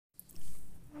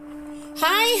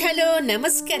Hi hello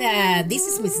ನಮಸ್ಕಾರ. This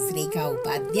is Mrs ರೇಖಾ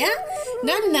ಉಪಾಧ್ಯ.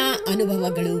 ನನ್ನ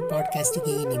ಅನುಭವಗಳು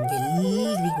ಪಾಡ್ಕಾಸ್ಟ್ಗೆ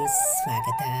ನಿಮಗೆಲ್ಲರಿಗೂ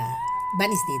ಸ್ವಾಗತ.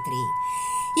 ಬನ್ನಿ ಸ್ನೇಹಿತರೆ,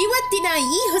 ಇವತ್ತಿನ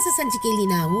ಈ ಹೊಸ ಸಂಚಿಕೆಯಲ್ಲಿ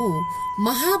ನಾವು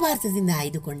ಮಹಾಭಾರತದಿಂದ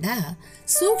ಆಯ್ದುಕೊಂಡ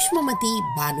ಸೂಕ್ಷ್ಮಮತಿ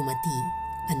ಭಾನುಮತಿ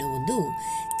ಅನ್ನೋ ಒಂದು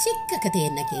ಚಿಕ್ಕ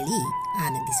ಕಥೆಯನ್ನು ಕೇಳಿ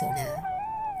ಆನಂದಿಸೋಣ.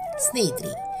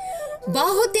 ಸ್ನೇಹಿತರೆ,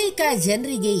 ಬಹುತೇಕ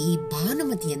ಜನರಿಗೆ ಈ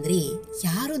ಭಾನುಮತಿ ಅಂದರೆ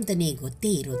ಯಾರು ಅಂತಲೇ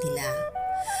ಗೊತ್ತೇ ಇರೋದಿಲ್ಲ.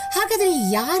 ಹಾಗಾದರೆ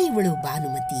ಯಾರಿವಳು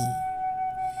ಭಾನುಮತಿ?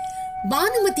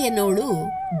 ಭಾನುಮತಿ ಅನ್ನೋಳು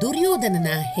ದುರ್ಯೋಧನನ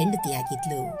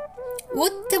ಹೆಂಡತಿಯಾಗಿದ್ಲು.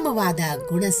 ಉತ್ತಮವಾದ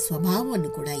ಗುಣ ಸ್ವಭಾವವನ್ನು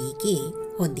ಕೂಡ ಈಕೆ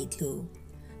ಹೊಂದಿದ್ಲು.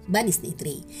 ಬನ್ನಿ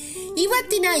ಸ್ನೇಹಿತರೆ,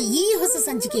 ಇವತ್ತಿನ ಈ ಹೊಸ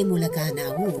ಸಂಚಿಕೆ ಮೂಲಕ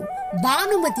ನಾವು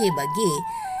ಭಾನುಮತಿಯ ಬಗ್ಗೆ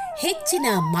ಹೆಚ್ಚಿನ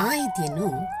ಮಾಹಿತಿಯನ್ನು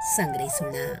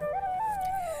ಸಂಗ್ರಹಿಸೋಣ.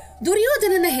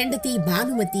 ದುರ್ಯೋಧನನ ಹೆಂಡತಿ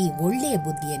ಭಾನುಮತಿ ಒಳ್ಳೆಯ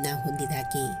ಬುದ್ಧಿಯನ್ನ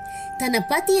ಹೊಂದಿದಾಕೆ. ತನ್ನ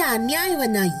ಪತಿಯ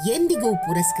ಅನ್ಯಾಯವನ್ನ ಎಂದಿಗೂ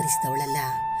ಪುರಸ್ಕರಿಸಿದವಳಲ್ಲ.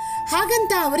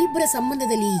 ಹಾಗಂತ ಅವರಿಬ್ಬರ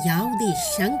ಸಂಬಂಧದಲ್ಲಿ ಯಾವುದೇ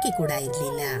ಶಂಕೆ ಕೂಡ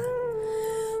ಇರಲಿಲ್ಲ.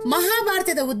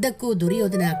 ಮಹಾಭಾರತದ ಉದ್ದಕ್ಕೂ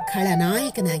ದುರ್ಯೋಧನ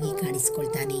ಖಳನಾಯಕನಾಗಿ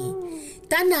ಕಾಣಿಸಿಕೊಳ್ತಾನೆ.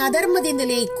 ತನ್ನ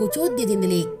ಅಧರ್ಮದಿಂದಲೇ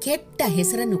ಕುಚೋದ್ಯದಿಂದಲೇ ಕೆಟ್ಟ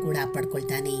ಹೆಸರನ್ನು ಕೂಡ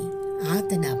ಪಡ್ಕೊಳ್ತಾನೆ.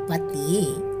 ಆತನ ಪತ್ನಿಯೇ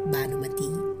ಭಾನುಮತಿ.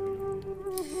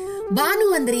 ಭಾನು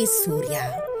ಅಂದ್ರೆ ಸೂರ್ಯ,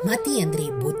 ಮತಿ ಅಂದ್ರೆ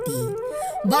ಬುದ್ಧಿ.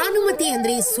 ಭಾನುಮತಿ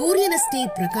ಅಂದ್ರೆ ಸೂರ್ಯನಷ್ಟೇ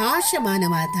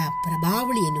ಪ್ರಕಾಶಮಾನವಾದ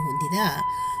ಪ್ರಭಾವಳಿಯನ್ನು ಹೊಂದಿದ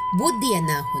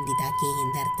ಬುದ್ಧಿಯನ್ನ ಹೊಂದಿದಾಕೆ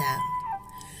ಎಂದರ್ಥ.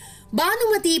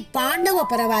 ಭಾನುಮತಿ ಪಾಂಡವ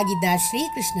ಪರವಾಗಿದ್ದ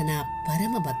ಶ್ರೀಕೃಷ್ಣನ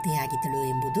ಪರಮ ಭಕ್ತೆಯಾಗಿದ್ದಳು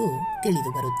ಎಂಬುದು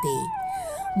ತಿಳಿದು ಬರುತ್ತೆ.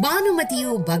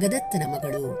 ಭಾನುಮತಿಯು ಭಗದತ್ತನ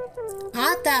ಮಗಳು.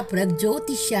 ಆತ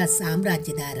ಪ್ರಜ್ಯೋತಿಷ್ಯ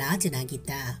ಸಾಮ್ರಾಜ್ಯದ ರಾಜನಾಗಿದ್ದ.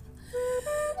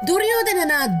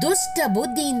 ದುರ್ಯೋಧನನ ದುಷ್ಟ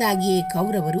ಬುದ್ಧಿಯಿಂದಾಗಿಯೇ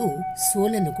ಕೌರವರು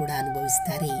ಸೋಲನ್ನು ಕೂಡ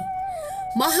ಅನುಭವಿಸುತ್ತಾರೆ.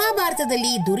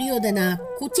 ಮಹಾಭಾರತದಲ್ಲಿ ದುರ್ಯೋಧನ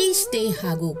ಕುಚೇಷ್ಟೆ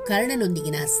ಹಾಗೂ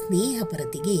ಕರ್ಣನೊಂದಿಗಿನ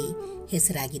ಸ್ನೇಹಪರತೆಗೆ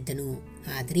ಹೆಸರಾಗಿದ್ದನು.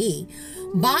 ಆದರೆ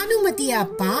ಭಾನುಮತಿಯ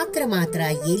ಪಾತ್ರ ಮಾತ್ರ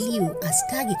ಎಲ್ಲಿಯೂ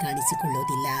ಅಷ್ಟಾಗಿ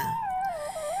ಕಾಣಿಸಿಕೊಳ್ಳೋದಿಲ್ಲ.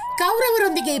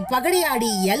 ಕೌರವರೊಂದಿಗೆ ಪಗಡೆಯಾಡಿ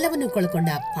ಎಲ್ಲವನ್ನು ಕಳ್ಕೊಂಡ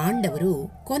ಪಾಂಡವರು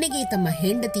ಕೊನೆಗೆ ತಮ್ಮ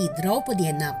ಹೆಂಡತಿ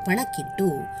ದ್ರೌಪದಿಯನ್ನ ಪಣಕ್ಕಿಟ್ಟು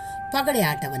ಪಗಡೆ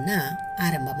ಆಟವನ್ನ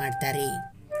ಆರಂಭ ಮಾಡ್ತಾರೆ.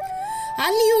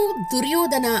 ಅಲ್ಲಿಯೂ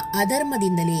ದುರ್ಯೋಧನ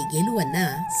ಅಧರ್ಮದಿಂದಲೇ ಗೆಲುವನ್ನ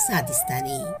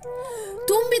ಸಾಧಿಸ್ತಾನೆ.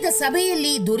 ತುಂಬಿದ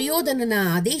ಸಭೆಯಲ್ಲಿ ದುರ್ಯೋಧನನ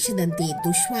ಆದೇಶದಂತೆ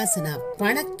ದುಶ್ವಾಸನ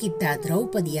ಪಣಕ್ಕಿಟ್ಟ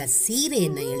ದ್ರೌಪದಿಯ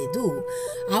ಸೀರೆಯನ್ನ ಎಳೆದು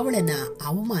ಅವಳನ್ನ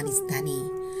ಅವಮಾನಿಸ್ತಾನೆ.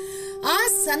 ಆ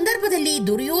ಸಂದರ್ಭದಲ್ಲಿ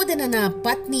ದುರ್ಯೋಧನನ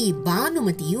ಪತ್ನಿ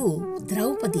ಭಾನುಮತಿಯು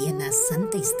ದ್ರೌಪದಿಯನ್ನ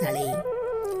ಸಂತೈಸ್ತಾಳೆ.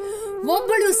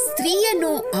 ಒಬ್ಬಳು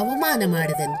ಸ್ತ್ರೀಯನ್ನು ಅವಮಾನ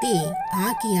ಮಾಡದಂತೆ,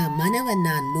 ಆಕೆಯ ಮನವನ್ನ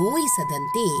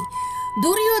ನೋಯಿಸದಂತೆ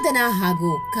ದುರ್ಯೋಧನ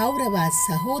ಹಾಗೂ ಕೌರವ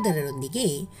ಸಹೋದರರೊಂದಿಗೆ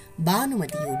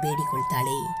ಭಾನುಮತಿಯು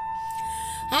ಬೇಡಿಕೊಳ್ತಾಳೆ.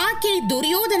 ಆಕೆ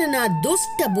ದುರ್ಯೋಧನನ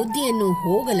ದುಷ್ಟ ಬುದ್ಧಿಯನ್ನು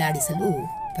ಹೋಗಲಾಡಿಸಲು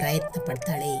ಪ್ರಯತ್ನ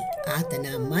ಪಡ್ತಾಳೆ. ಆತನ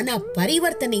ಮನ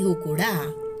ಪರಿವರ್ತನೆಗೂ ಕೂಡ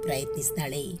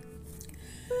ಪ್ರಯತ್ನಿಸ್ತಾಳೆ.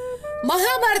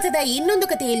 ಮಹಾಭಾರತದ ಇನ್ನೊಂದು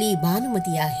ಕಥೆಯಲ್ಲಿ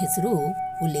ಭಾನುಮತಿಯ ಹೆಸರು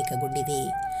ಉಲ್ಲೇಖಗೊಂಡಿದೆ.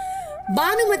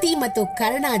 ಭಾನುಮತಿ ಮತ್ತು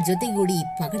ಕರ್ಣ ಜೊತೆಗೂಡಿ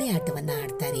ಪಗಡೆ ಆಟವನ್ನ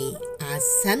ಆಡ್ತಾರೆ. ಆ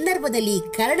ಸಂದರ್ಭದಲ್ಲಿ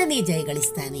ಕರ್ಣನೇ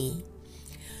ಜಯಗಳಿಸ್ತಾನೆ.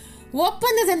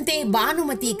 ಒಪ್ಪಂದದಂತೆ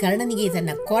ಭಾನುಮತಿ ಕರ್ಣನಿಗೆ ತನ್ನ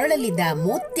ಕೊರಳಲ್ಲಿದ್ದ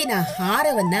ಮುತ್ತಿನ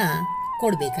ಹಾರವನ್ನ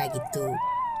ಕೊಡಬೇಕಾಗಿತ್ತು.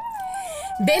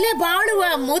 ಬೆಲೆ ಬಾಳುವ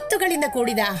ಮುತ್ತುಗಳಿಂದ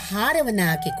ಕೂಡಿದ ಹಾರವನ್ನ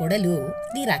ಆಕೆ ಕೊಡಲು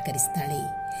ನಿರಾಕರಿಸ್ತಾಳೆ.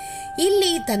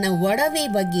 ಇಲ್ಲಿ ತನ್ನ ಒಡವೆ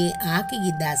ಬಗ್ಗೆ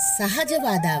ಆಕೆಗಿದ್ದ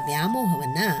ಸಹಜವಾದ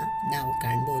ವ್ಯಾಮೋಹವನ್ನ ನಾವು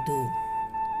ಕಾಣಬಹುದು.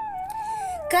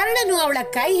 ಕರ್ಣನು ಅವಳ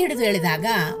ಕೈ ಹಿಡಿದು ಎಳೆದಾಗ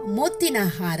ಮುತ್ತಿನ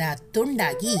ಹಾರ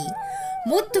ತುಂಡಾಗಿ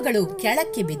ಮುತ್ತುಗಳು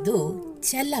ಕೆಳಕ್ಕೆ ಬಿದ್ದು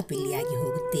ಚೆಲ್ಲಾಪಿಲ್ಲಿಯಾಗಿ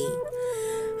ಹೋಗುತ್ತೆ.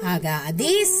 ಆಗ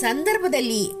ಅದೇ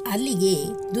ಸಂದರ್ಭದಲ್ಲಿ ಅಲ್ಲಿಗೆ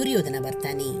ದುರ್ಯೋಧನ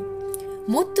ಬರ್ತಾನೆ.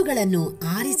 ಮುತ್ತುಗಳನ್ನು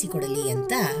ಆರಿಸಿಕೊಡಲಿ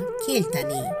ಅಂತ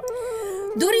ಕೇಳ್ತಾನೆ.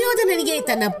 ದುರ್ಯೋಧನನಿಗೆ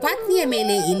ತನ್ನ ಪತ್ನಿಯ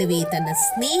ಮೇಲೆ ಇಲ್ಲವೇ ತನ್ನ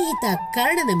ಸ್ನೇಹಿತ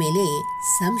ಕರ್ಣನ ಮೇಲೆ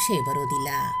ಸಂಶಯ ಬರೋದಿಲ್ಲ.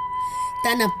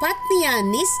 ತನ್ನ ಪತ್ನಿಯ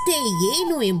ನಿಷ್ಠೆ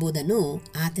ಏನು ಎಂಬುದನ್ನು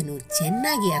ಆತನು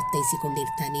ಚೆನ್ನಾಗಿ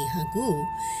ಅರ್ಥೈಸಿಕೊಂಡಿರ್ತಾನೆ ಹಾಗೂ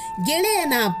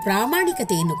ಗೆಳೆಯನ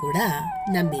ಪ್ರಾಮಾಣಿಕತೆಯನ್ನು ಕೂಡ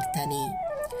ನಂಬಿರ್ತಾನೆ.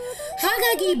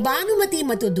 ಹಾಗಾಗಿ ಭಾನುಮತಿ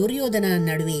ಮತ್ತು ದುರ್ಯೋಧನ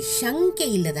ನಡುವೆ ಶಂಕೆ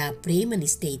ಇಲ್ಲದ ಪ್ರೇಮ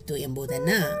ನಿಷ್ಠೆ ಇತ್ತು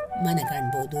ಎಂಬುದನ್ನ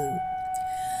ಮನಗಾಣಬಹುದು.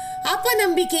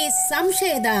 ಅಪನಂಬಿಕೆ,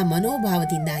 ಸಂಶಯದ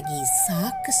ಮನೋಭಾವದಿಂದಾಗಿ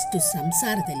ಸಾಕಷ್ಟು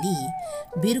ಸಂಸಾರದಲ್ಲಿ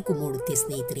ಬಿರುಕು ಮೂಡುತ್ತೆ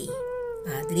ಸ್ನೇಹಿತರೆ.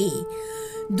 ಆದರೆ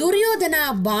ದುರ್ಯೋಧನ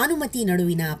ಭಾನುಮತಿ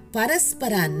ನಡುವಿನ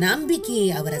ಪರಸ್ಪರ ನಂಬಿಕೆ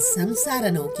ಅವರ ಸಂಸಾರ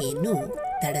ನೌಕೆಯನ್ನು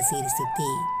ತಡಸೇರಿಸುತ್ತೆ.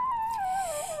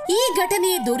 ಈ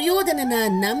ಘಟನೆ ದುರ್ಯೋಧನನ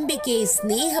ನಂಬಿಕೆ,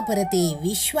 ಸ್ನೇಹಪರತೆ,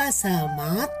 ವಿಶ್ವಾಸ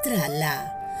ಮಾತ್ರ ಅಲ್ಲ,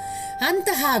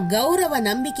 ಅಂತಹ ಗೌರವ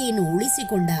ನಂಬಿಕೆಯನ್ನು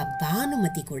ಉಳಿಸಿಕೊಂಡ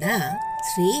ಭಾನುಮತಿ ಕೂಡ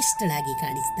ಶ್ರೇಷ್ಠಳಾಗಿ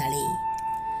ಕಾಣಿಸ್ತಾಳೆ.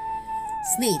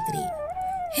 ಸ್ನೇಹಿತರೆ,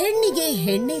 ಹೆಣ್ಣಿಗೆ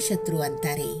ಹೆಣ್ಣೆ ಶತ್ರು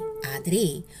ಅಂತಾರೆ. ಆದರೆ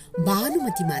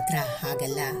ಭಾನುಮತಿ ಮಾತ್ರ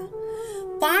ಹಾಗಲ್ಲ.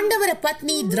 ಪಾಂಡವರ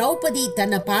ಪತ್ನಿ ದ್ರೌಪದಿ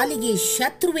ತನ್ನ ಪಾಲಿಗೆ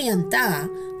ಶತ್ರುವೆ ಅಂತ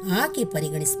ಆಕೆ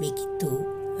ಪರಿಗಣಿಸಬೇಕಿತ್ತು.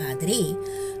 ಆದರೆ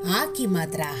ಆಕೆ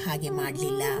ಮಾತ್ರ ಹಾಗೆ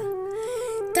ಮಾಡಲಿಲ್ಲ.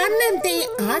 ತನ್ನಂತೆ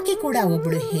ಆಕೆ ಕೂಡ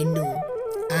ಒಬ್ಬಳು ಹೆಣ್ಣು.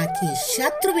 ಆಕೆ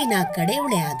ಶತ್ರುವಿನ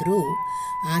ಕಡೆಯವಳೆ ಆದರೂ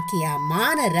ಆಕೆಯ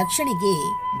ಮಾನ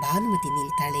ರಕ್ಷಣೆಗೆ ಭಾನುಮತಿ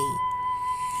ನಿಲ್ತಾಳೆ.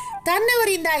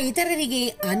 ತನ್ನವರಿಂದ ಇತರರಿಗೆ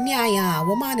ಅನ್ಯಾಯ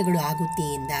ಅವಮಾನಗಳು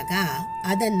ಆಗುತ್ತೆ ಎಂದಾಗ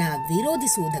ಅದನ್ನು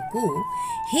ವಿರೋಧಿಸುವುದಕ್ಕೂ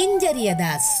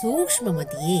ಹಿಂಜರಿಯದ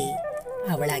ಸೂಕ್ಷ್ಮಮತಿಯೇ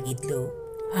ಅವಳಾಗಿದ್ಲು.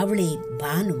 ಅವಳೇ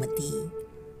ಭಾನುಮತಿ.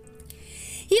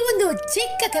 ಈ ಒಂದು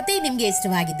ಚಿಕ್ಕ ಕತೆ ನಿಮಗೆ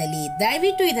ಇಷ್ಟವಾಗಿದ್ದಲ್ಲಿ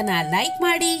ದಯವಿಟ್ಟು ಇದನ್ನು ಲೈಕ್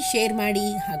ಮಾಡಿ, ಶೇರ್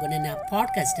ಮಾಡಿ ಹಾಗೂ ನನ್ನ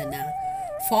ಪಾಡ್ಕಾಸ್ಟನ್ನು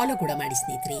ಫಾಲೋ ಕೂಡ ಮಾಡಿ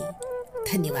ಸ್ನೇಹಿತರೆ.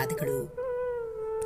 ಧನ್ಯವಾದಗಳು.